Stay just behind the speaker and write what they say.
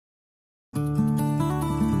So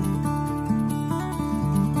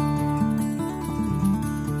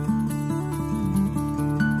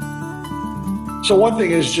one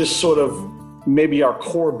thing is just sort of maybe our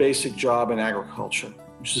core basic job in agriculture,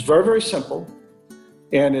 which is very, very simple,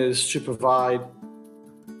 and is to provide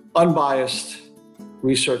unbiased,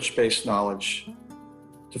 research-based knowledge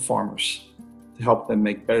to farmers to help them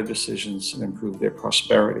make better decisions and improve their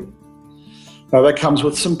prosperity. Now that comes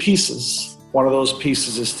with some pieces. One of those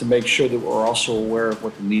pieces is to make sure that we're also aware of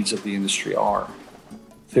what the needs of the industry are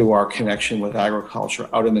through our connection with agriculture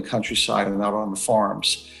out in the countryside and out on the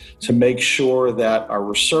farms, to make sure that our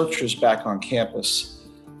researchers back on campus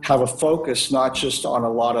have a focus not just on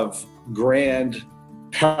a lot of grand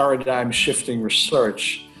paradigm shifting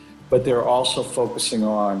research, but they're also focusing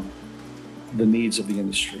on the needs of the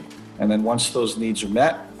industry. And then once those needs are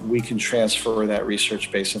met, we can transfer that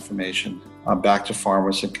research-based information back to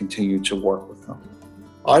farmers and continue to work with them.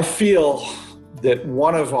 I feel that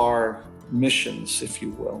one of our missions, if you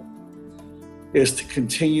will, is to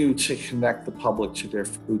continue to connect the public to their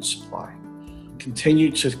food supply, continue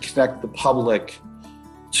to connect the public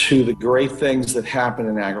to the great things that happen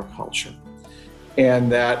in agriculture.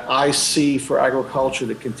 And that I see for agriculture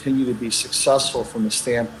to continue to be successful from the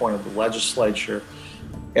standpoint of the legislature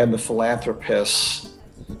and the philanthropists,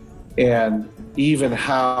 and even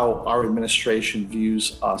how our administration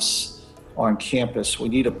views us on campus. We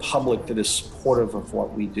need a public that is supportive of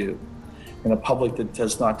what we do, and a public that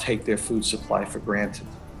does not take their food supply for granted,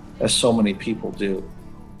 as so many people do.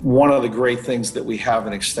 One of the great things that we have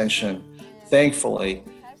in Extension, thankfully,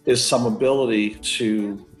 is some ability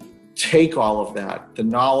to take all of that, the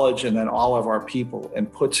knowledge, and then all of our people,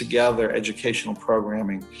 and put together educational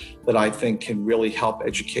programming that I think can really help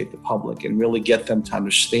educate the public and really get them to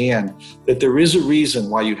understand that there is a reason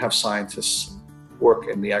why you have scientists work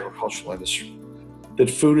in the agricultural industry, that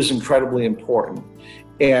food is incredibly important.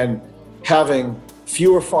 And having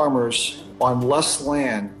fewer farmers on less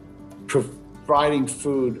land providing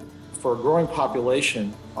food for a growing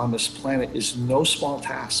population on this planet is no small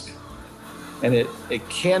task. And it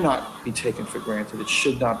cannot be taken for granted. It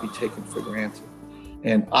should not be taken for granted.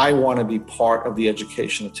 And I want to be part of the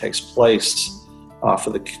education that takes place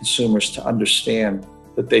for the consumers to understand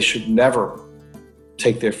that they should never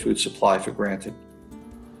take their food supply for granted.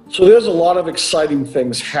 So there's a lot of exciting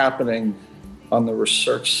things happening on the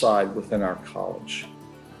research side within our college.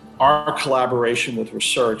 Our collaboration with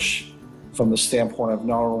research from the standpoint of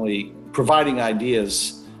not only providing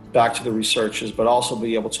ideas back to the researchers, but also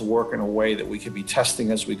be able to work in a way that we could be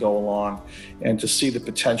testing as we go along and to see the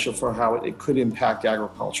potential for how it could impact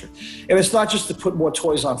agriculture. And it's not just to put more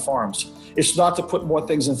toys on farms. It's not to put more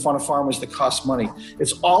things in front of farmers that cost money.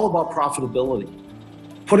 It's all about profitability.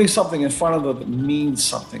 Putting something in front of them that means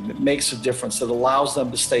something, that makes a difference, that allows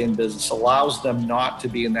them to stay in business, allows them not to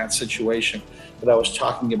be in that situation that I was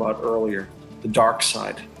talking about earlier, the dark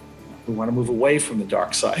side. We want to move away from the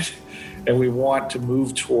dark side. And we want to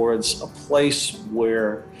move towards a place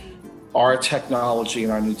where our technology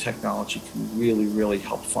and our new technology can really, really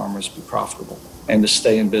help farmers be profitable and to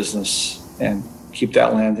stay in business and keep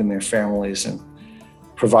that land in their families and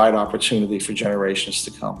provide opportunity for generations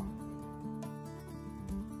to come.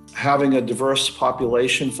 Having a diverse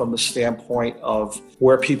population from the standpoint of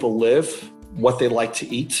where people live, what they like to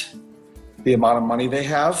eat, the amount of money they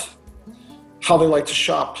have, how they like to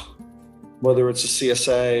shop, whether it's a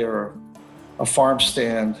CSA or a farm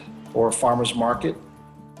stand or a farmer's market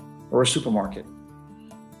or a supermarket.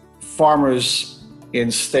 Farmers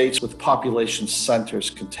in states with population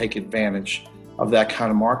centers can take advantage of that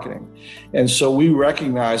kind of marketing. And so we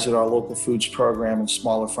recognize that our local foods program and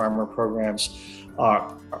smaller farmer programs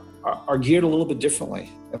are geared a little bit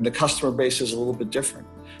differently, and the customer base is a little bit different.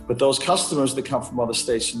 But those customers that come from other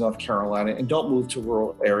states in North Carolina and don't move to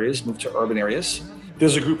rural areas, move to urban areas,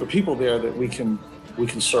 there's a group of people there that we can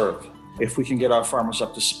serve. If we can get our farmers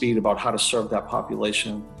up to speed about how to serve that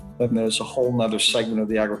population, then there's a whole nother segment of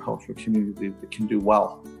the agricultural community that can do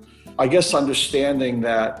well. I guess understanding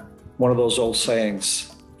that one of those old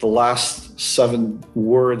sayings, the last 7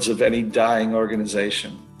 words of any dying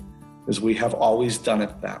organization, is we have always done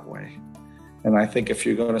it that way. And I think if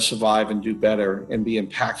you're going to survive and do better and be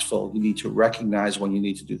impactful, you need to recognize when you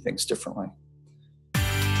need to do things differently.